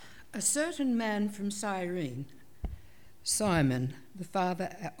A certain man from Cyrene, Simon, the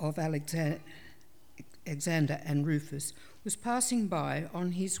father of Alexander and Rufus, was passing by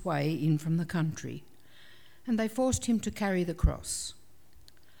on his way in from the country, and they forced him to carry the cross.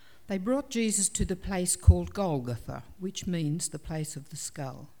 They brought Jesus to the place called Golgotha, which means the place of the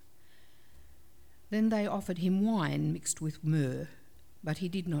skull. Then they offered him wine mixed with myrrh, but he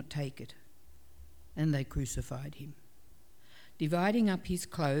did not take it, and they crucified him. Dividing up his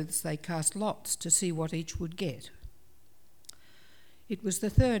clothes, they cast lots to see what each would get. It was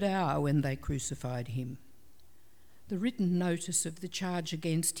the third hour when they crucified him. The written notice of the charge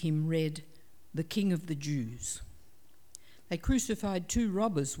against him read, "The King of the Jews." They crucified 2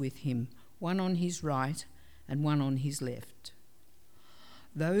 robbers with him, one on his right and one on his left.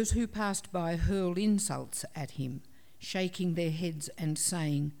 Those who passed by hurled insults at him, shaking their heads and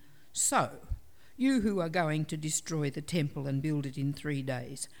saying, "So, you who are going to destroy the temple and build it in 3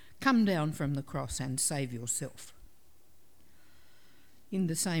 days, come down from the cross and save yourself." In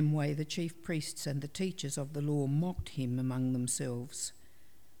the same way, the chief priests and the teachers of the law mocked him among themselves.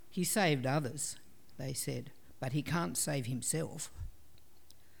 "He saved others," they said, "but he can't save himself.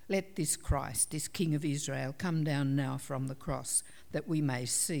 Let this Christ, this King of Israel, come down now from the cross, that we may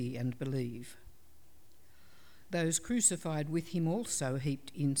see and believe." Those crucified with him also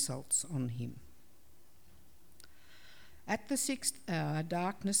heaped insults on him. At the 6th hour,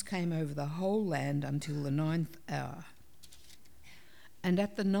 darkness came over the whole land until the 9th hour. And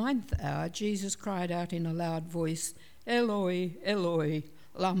at the 9th hour, Jesus cried out in a loud voice, "Eloi, Eloi,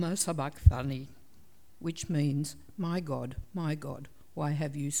 lama sabachthani," which means, my God, why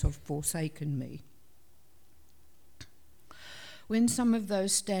have you so forsaken me?" When some of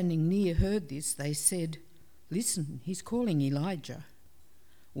those standing near heard this, they said, "Listen, he's calling Elijah."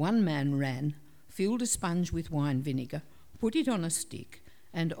 One man ran, filled a sponge with wine vinegar, put it on a stick,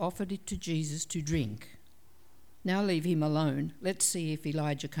 and offered it to Jesus to drink. "Now leave him alone. Let's see if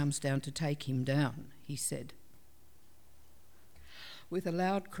Elijah comes down to take him down," he said. With a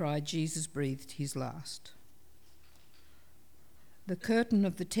loud cry, Jesus breathed his last. The curtain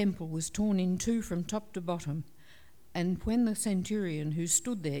of the temple was torn in 2 from top to bottom, and when the centurion who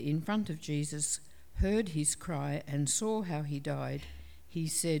stood there in front of Jesus heard his cry and saw how he died, he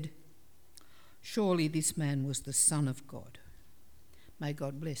said, "Surely this man was the Son of God." May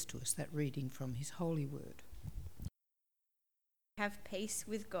God bless to us that reading from his holy word. Have peace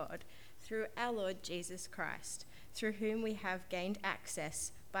with God through our Lord Jesus Christ, through whom we have gained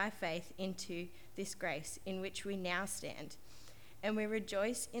access by faith into this grace in which we now stand. And we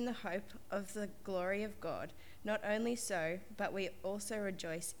rejoice in the hope of the glory of God. Not only so, but we also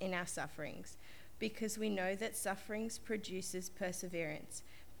rejoice in our sufferings, because we know that sufferings produces perseverance,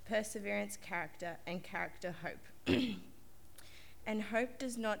 perseverance character, and character hope. And hope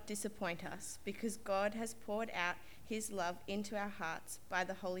does not disappoint us, because God has poured out his love into our hearts by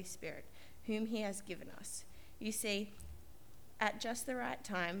the Holy Spirit, whom he has given us. You see, at just the right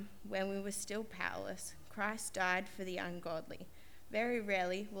time, when we were still powerless, Christ died for the ungodly. Very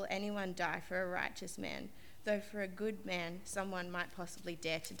rarely will anyone die for a righteous man, though for a good man someone might possibly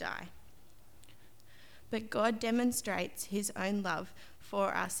dare to die. But God demonstrates his own love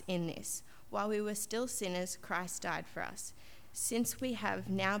for us in this: while we were still sinners, Christ died for us. Since we have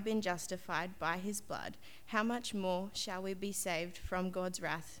now been justified by his blood, how much more shall we be saved from God's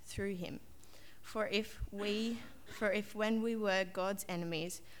wrath through him? For if when we were God's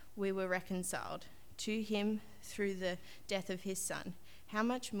enemies, we were reconciled to him through the death of his Son, how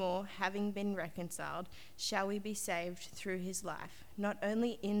much more, having been reconciled, shall we be saved through his life? Not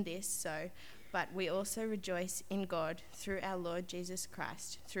only in this so, but we also rejoice in God through our Lord Jesus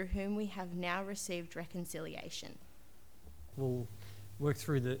Christ, through whom we have now received reconciliation. We'll work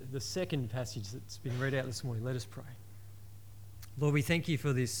through the second passage that's been read out this morning. Let us pray. Lord, we thank you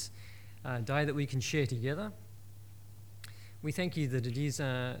for this day that we can share together. We thank you that it is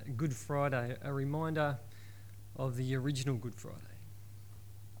Good Friday, a reminder of the original Good Friday.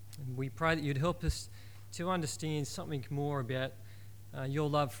 And we pray that you'd help us to understand something more about your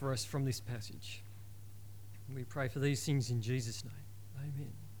love for us from this passage. We pray for these things in Jesus' name.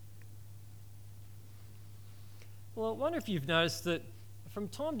 Amen. Well, I wonder if you've noticed that from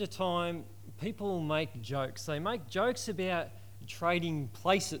time to time, people make jokes. They make jokes about trading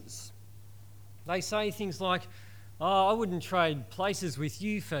places. They say things like, "Oh, I wouldn't trade places with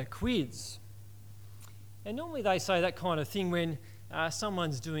you for quids." And normally they say that kind of thing when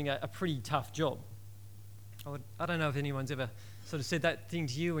someone's doing a pretty tough job. I don't know if anyone's ever sort of said that thing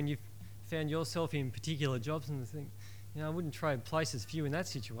to you when you've found yourself in particular jobs and think, I wouldn't trade places for you in that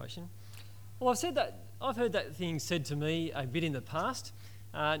situation. Well, I've heard that thing said to me a bit in the past,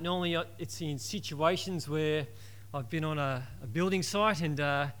 Normally it's in situations where I've been on a building site and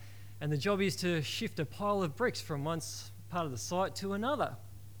the job is to shift a pile of bricks from one part of the site to another.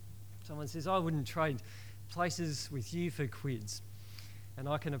 Someone says, I wouldn't trade places with you for quids. And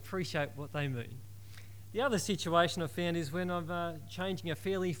I can appreciate what they mean. The other situation I've found is when I'm changing a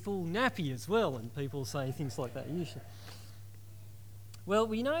fairly full nappy as well, and people say things like that usually. Well,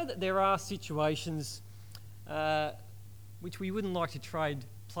 we know that there are situations which we wouldn't like to trade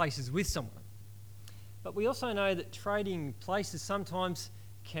places with someone. But we also know that trading places sometimes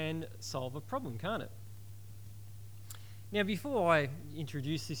can solve a problem, can't it? Now, before I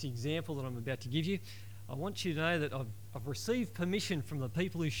introduce this example that I'm about to give you, I want you to know that I've received permission from the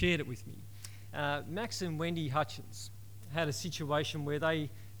people who shared it with me. Max and Wendy Hutchins had a situation where they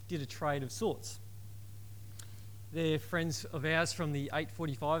did a trade of sorts. They're friends of ours from the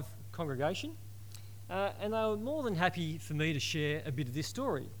 845 congregation, and they were more than happy for me to share a bit of this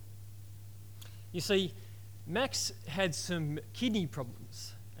story. You see, Max had some kidney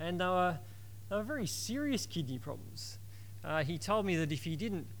problems, and they were very serious kidney problems. He told me that if he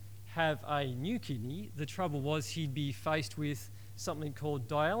didn't have a new kidney, the trouble was he'd be faced with something called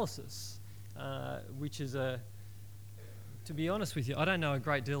dialysis, which is to be honest with you, I don't know a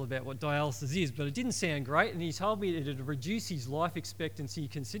great deal about what dialysis is, but it didn't sound great, and he told me it would reduce his life expectancy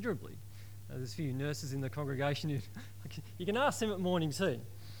considerably. There's a few nurses in the congregation you can ask them at morning tea.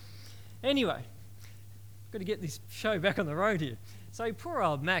 Anyway, got to get this show back on the road here. So poor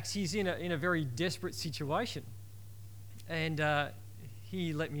old Max, he's in a very desperate situation. And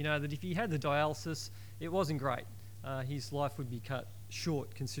he let me know that if he had the dialysis, it wasn't great. His life would be cut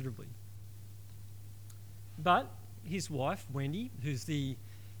short considerably. But his wife, Wendy, who's the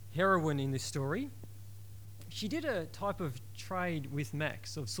heroine in this story, she did a type of trade with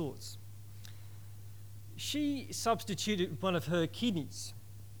Max of sorts. She substituted one of her kidneys.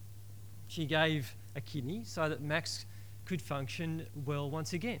 She gave a kidney so that Max could function well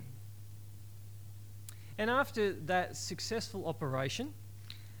once again. And after that successful operation,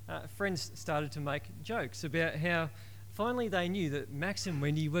 friends started to make jokes about how finally they knew that Max and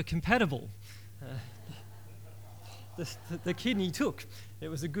Wendy were compatible. The kidney took. It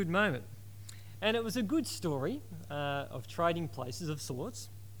was a good moment. And it was a good story of trading places of sorts.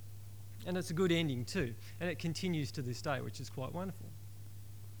 And it's a good ending too. And it continues to this day, which is quite wonderful.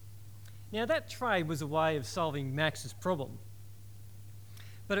 Now, that trade was a way of solving Max's problem.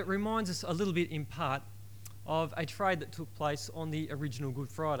 But it reminds us a little bit in part of a trade that took place on the original Good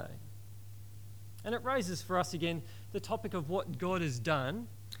Friday. And it raises for us again the topic of what God has done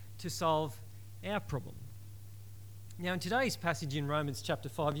to solve our problem. Now, in today's passage in Romans chapter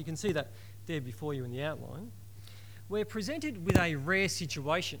 5, you can see that there before you in the outline, we're presented with a rare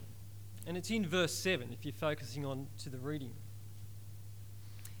situation. And it's in verse 7, if you're focusing on to the reading.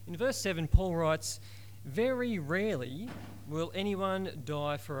 In verse 7, Paul writes, "Very rarely will anyone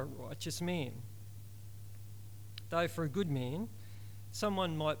die for a righteous man. Though for a good man,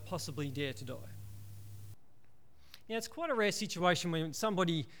 someone might possibly dare to die." Now, it's quite a rare situation when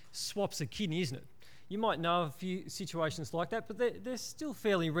somebody swaps a kidney, isn't it? You might know a few situations like that, but they're still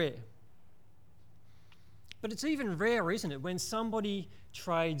fairly rare. But it's even rarer, isn't it, when somebody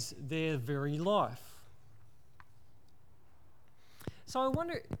trades their very life. So I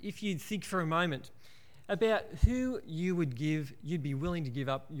wonder if you'd think for a moment about who you'd be willing to give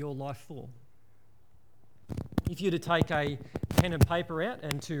up your life for. If you were to take a pen and paper out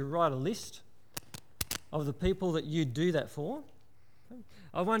and to write a list of the people that you'd do that for,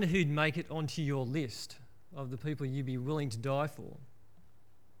 I wonder who'd make it onto your list of the people you'd be willing to die for.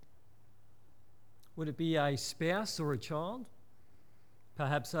 Would it be a spouse or a child?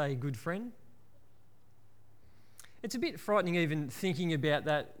 Perhaps a good friend? It's a bit frightening even thinking about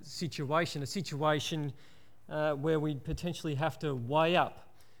that situation, a situation where we'd potentially have to weigh up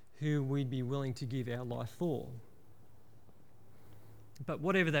who we'd be willing to give our life for. But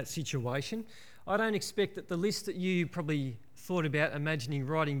whatever that situation, I don't expect that the list that you probably thought about imagining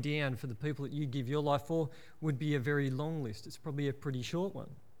writing down for the people that you give your life for would be a very long list. It's probably a pretty short one.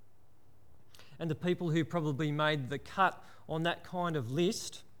 And the people who probably made the cut on that kind of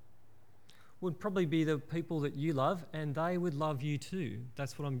list would probably be the people that you love, and they would love you too.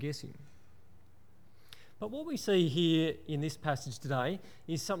 That's what I'm guessing. But what we see here in this passage today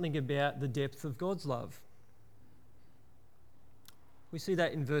is something about the depth of God's love. We see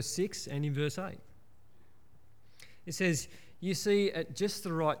that in verse 6 and in verse 8. It says, "You see, at just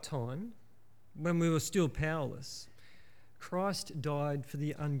the right time, when we were still powerless, Christ died for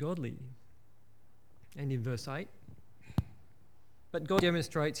the ungodly." And in verse 8, "But God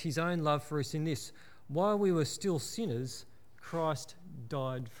demonstrates his own love for us in this: while we were still sinners, Christ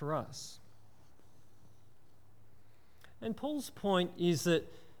died for us. And Paul's point is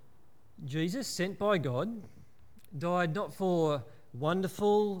that Jesus, sent by God, died not for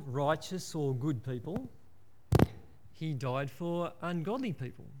wonderful, righteous, or good people. He died for ungodly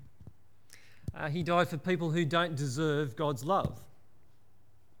people. He died for people who don't deserve God's love.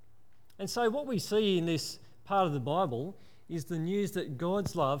 And so what we see in this part of the Bible is the news that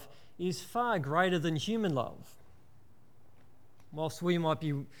God's love is far greater than human love. Whilst we might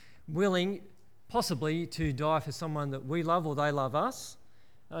be willing, possibly, to die for someone that we love or they love us,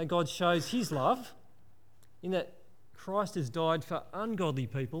 God shows his love in that Christ has died for ungodly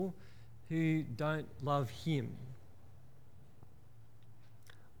people who don't love him.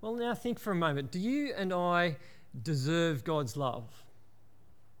 Well, now think for a moment. Do you and I deserve God's love?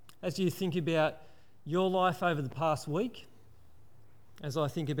 As you think about your life over the past week, as I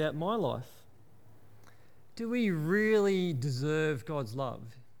think about my life, do we really deserve God's love?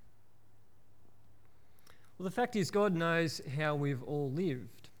 Well, the fact is, God knows how we've all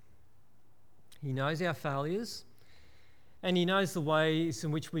lived. He knows our failures, and he knows the ways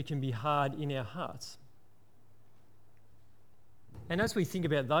in which we can be hard in our hearts. And as we think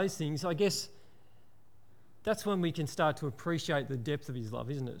about those things, I guess that's when we can start to appreciate the depth of his love,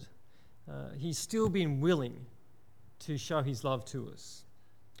 isn't it? He's still been willing to show his love to us.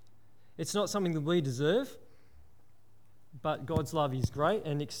 It's not something that we deserve, but God's love is great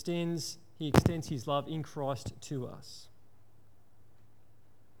and he extends his love in Christ to us.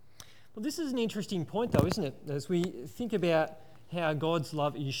 Well, this is an interesting point though, isn't it? As we think about how God's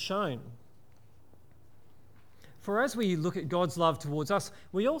love is shown. For as we look at God's love towards us,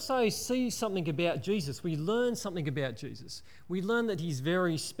 we also see something about Jesus. We learn something about Jesus. We learn that he's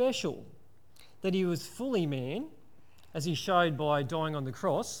very special, that he was fully man, as he showed by dying on the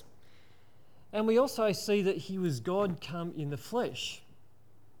cross. And we also see that he was God come in the flesh.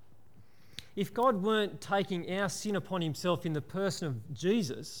 If God weren't taking our sin upon himself in the person of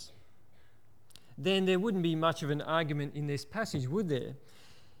Jesus, then there wouldn't be much of an argument in this passage, would there?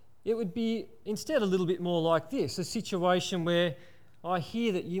 It would be instead a little bit more like this, a situation where I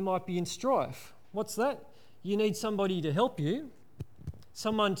hear that you might be in strife. What's that? You need somebody to help you,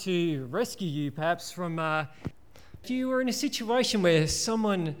 someone to rescue you perhaps from... If you were in a situation where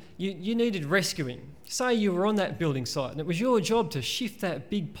you needed rescuing, say you were on that building site and it was your job to shift that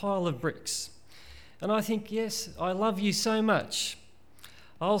big pile of bricks. And I think, yes, I love you so much.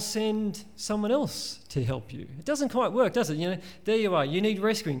 I'll send someone else to help you. It doesn't quite work, does it? There you are, you need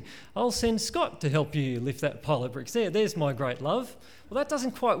rescuing. I'll send Scott to help you lift that pile of bricks. There's my great love. Well, that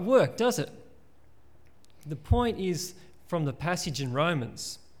doesn't quite work, does it? The point is, from the passage in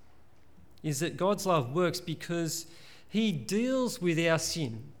Romans, is that God's love works because he deals with our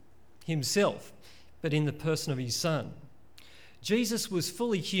sin himself, but in the person of his Son. Jesus was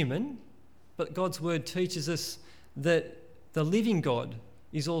fully human, but God's word teaches us that the living God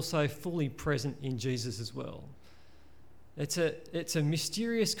is also fully present in Jesus as well. It's a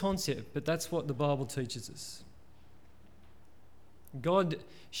mysterious concept, but that's what the Bible teaches us. God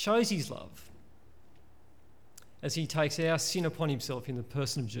shows his love as he takes our sin upon himself in the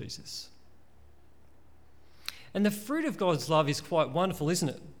person of Jesus. And the fruit of God's love is quite wonderful, isn't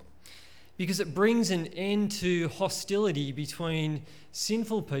it? Because it brings an end to hostility between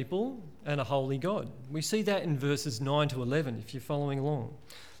sinful people and a holy God. We see that in verses 9 to 11, if you're following along.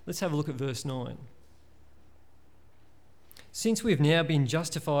 Let's have a look at verse 9. Since we have now been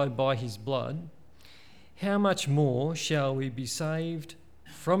justified by his blood, how much more shall we be saved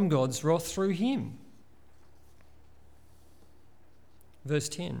from God's wrath through him? Verse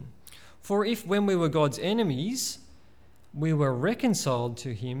 10. For if when we were God's enemies, we were reconciled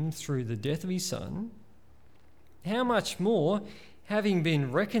to him through the death of his Son, how much more, having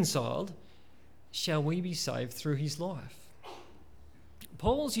been reconciled, shall we be saved through his life?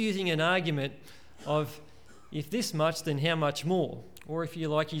 Paul's using an argument of if this much, then how much more? Or if you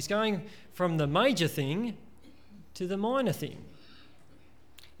like, he's going from the major thing to the minor thing.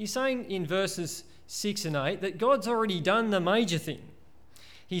 He's saying in verses 6 and 8 that God's already done the major thing.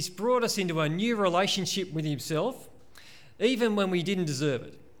 He's brought us into a new relationship with himself, even when we didn't deserve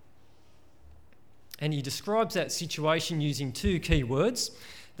it. And he describes that situation using two key words.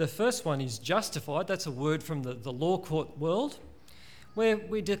 The first one is justified. That's a word from the law court world, where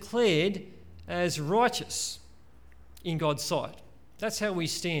we're declared as righteous in God's sight. That's how we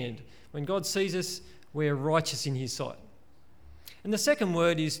stand. When God sees us, we're righteous in his sight. And the second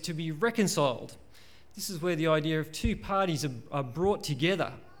word is to be reconciled. This is where the idea of two parties are brought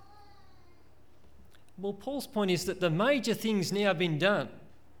together. Well, Paul's point is that the major thing's now been done.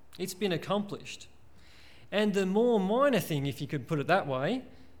 It's been accomplished. And the more minor thing, if you could put it that way,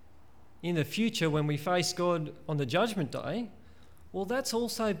 in the future when we face God on the judgment day, well, that's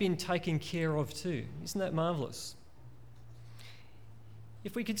also been taken care of too. Isn't that marvellous?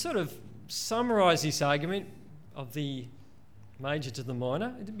 If we could sort of summarise this argument of the major to the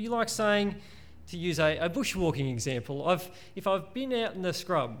minor, it'd be like saying, to use a bushwalking example, if I've been out in the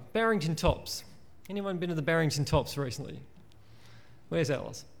scrub, Barrington Tops. Anyone been to the Barrington Tops recently? Where's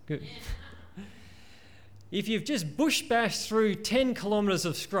Alice? Good. If you've just bush bashed through 10 kilometres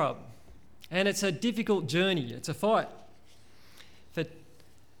of scrub, and it's a difficult journey, it's a fight.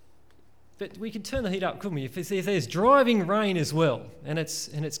 But we could turn the heat up, couldn't we? If there's driving rain as well, and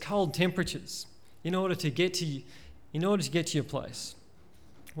it's cold temperatures, in order to get to your place.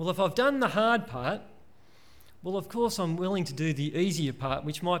 Well, if I've done the hard part, well, of course I'm willing to do the easier part,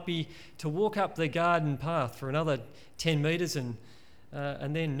 which might be to walk up the garden path for another 10 metres and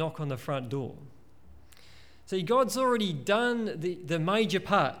then knock on the front door. See, God's already done the major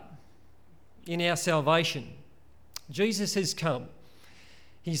part in our salvation. Jesus has come.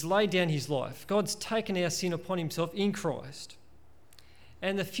 He's laid down his life. God's taken our sin upon himself in Christ.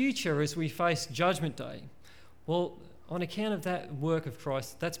 And the future, as we face Judgment Day, well, on account of that work of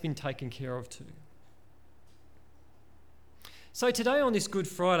Christ, that's been taken care of too. So today on this Good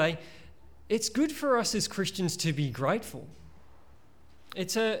Friday, it's good for us as Christians to be grateful.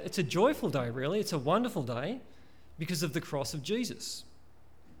 It's a joyful day, really. It's a wonderful day because of the cross of Jesus.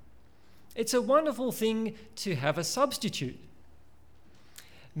 It's a wonderful thing to have a substitute.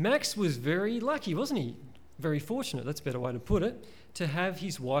 Max was very lucky, wasn't he? Very fortunate, that's a better way to put it, to have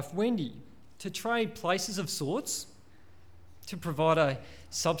his wife Wendy, to trade places of sorts, to provide a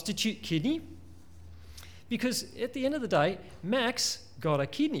substitute kidney. Because at the end of the day, Max got a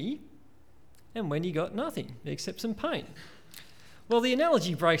kidney and Wendy got nothing except some pain. Well, the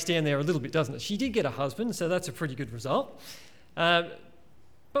analogy breaks down there a little bit, doesn't it? She did get a husband, so that's a pretty good result. But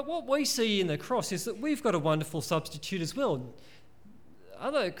what we see in the cross is that we've got a wonderful substitute as well.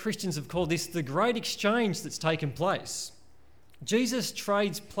 Other Christians have called this the great exchange that's taken place. Jesus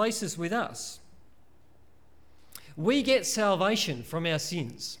trades places with us. We get salvation from our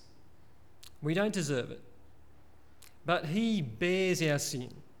sins. We don't deserve it. But he bears our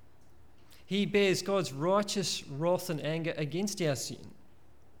sin. He bears God's righteous wrath and anger against our sin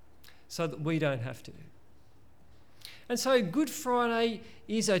so that we don't have to. And so Good Friday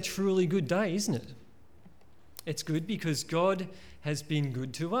is a truly good day, isn't it? It's good because God has been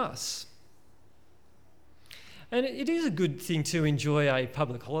good to us. And it is a good thing to enjoy a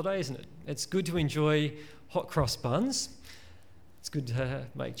public holiday, isn't it? It's good to enjoy hot cross buns. It's good to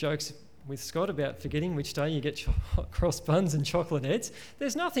make jokes with Scott about forgetting which day you get hot cross buns and chocolate heads.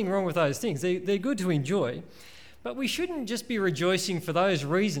 There's nothing wrong with those things. They're good to enjoy. But we shouldn't just be rejoicing for those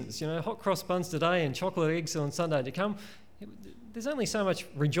reasons. You know, hot cross buns today and chocolate eggs on Sunday to come. There's only so much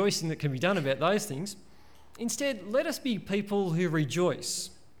rejoicing that can be done about those things. Instead, let us be people who rejoice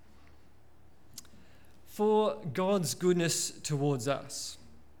for God's goodness towards us.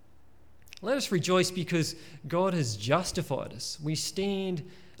 Let us rejoice because God has justified us. We stand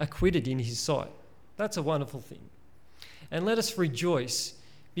acquitted in his sight. That's a wonderful thing. And let us rejoice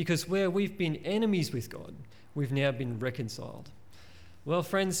because where we've been enemies with God, we've now been reconciled. Well,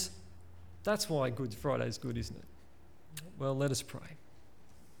 friends, that's why Good Friday is good, isn't it? Well, let us pray.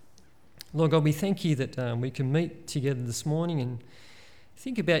 Lord God, we thank you that we can meet together this morning and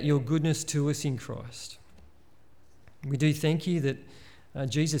think about your goodness to us in Christ. We do thank you that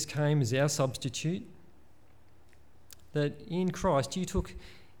Jesus came as our substitute, that in Christ you took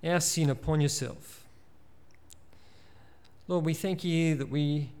our sin upon yourself. Lord, we thank you that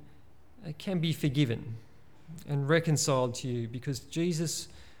we can be forgiven and reconciled to you because Jesus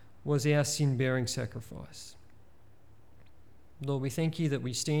was our sin-bearing sacrifice. Lord, we thank you that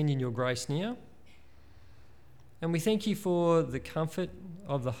we stand in your grace now, and we thank you for the comfort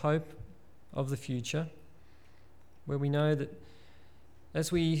of the hope of the future, where we know that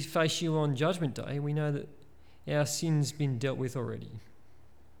as we face you on Judgment Day, we know that our sin's been dealt with already.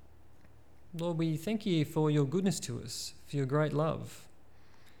 Lord, we thank you for your goodness to us, for your great love.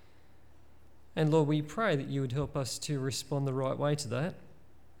 And Lord, we pray that you would help us to respond the right way to that.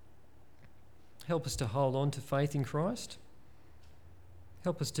 Help us to hold on to faith in Christ.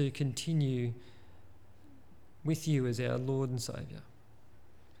 Help us to continue with you as our Lord and Saviour.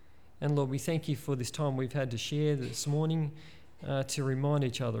 And Lord, we thank you for this time we've had to share this morning to remind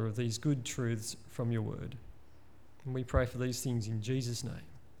each other of these good truths from your word. And we pray for these things in Jesus' name.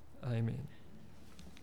 Amen.